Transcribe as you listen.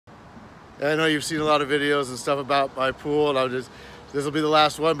I know you've seen a lot of videos and stuff about my pool, and this will be the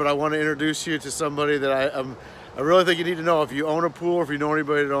last one, but I want to introduce you to somebody that I really think you need to know if you own a pool or if you know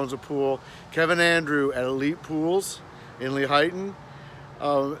anybody that owns a pool. Kevin Andrew at Elite Pools in Lehighton.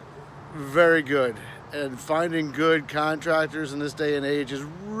 Very good. And finding good contractors in this day and age is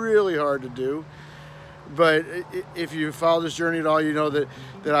really hard to do. But if you follow this journey at all, you know that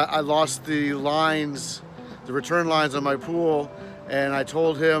I lost the lines, the return lines on my pool, and I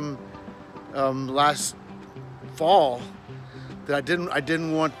told him last fall that I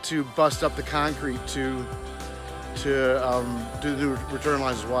didn't want to bust up the concrete to do the return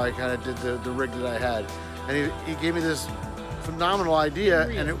lines. Is why I kind of did the rig that I had, and he gave me this phenomenal idea,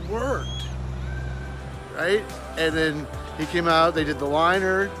 and it worked, right? And then he came out, they did the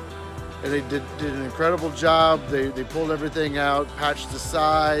liner, and they did an incredible job. They pulled everything out, patched the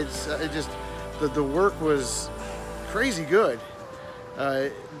sides. It just, the work was crazy good.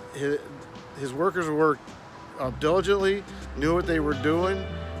 His workers worked diligently, knew what they were doing,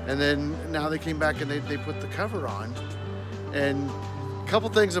 and then now they came back and they put the cover on. And a couple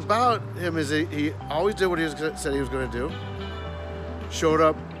things about him is he always did what he said he was going to do. Showed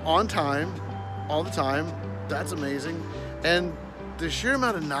up on time, all the time. That's amazing. And the sheer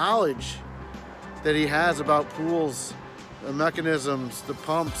amount of knowledge that he has about pools, the mechanisms, the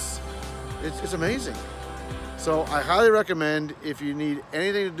pumps, it's amazing. So I highly recommend, if you need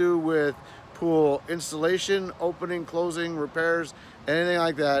anything to do with pool installation, opening, closing, repairs, anything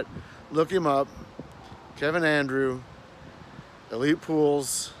like that, look him up. Kevin Andrew, Elite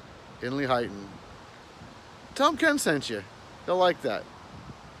Pools in Lehighton. Tell him Ken sent you. They'll like that.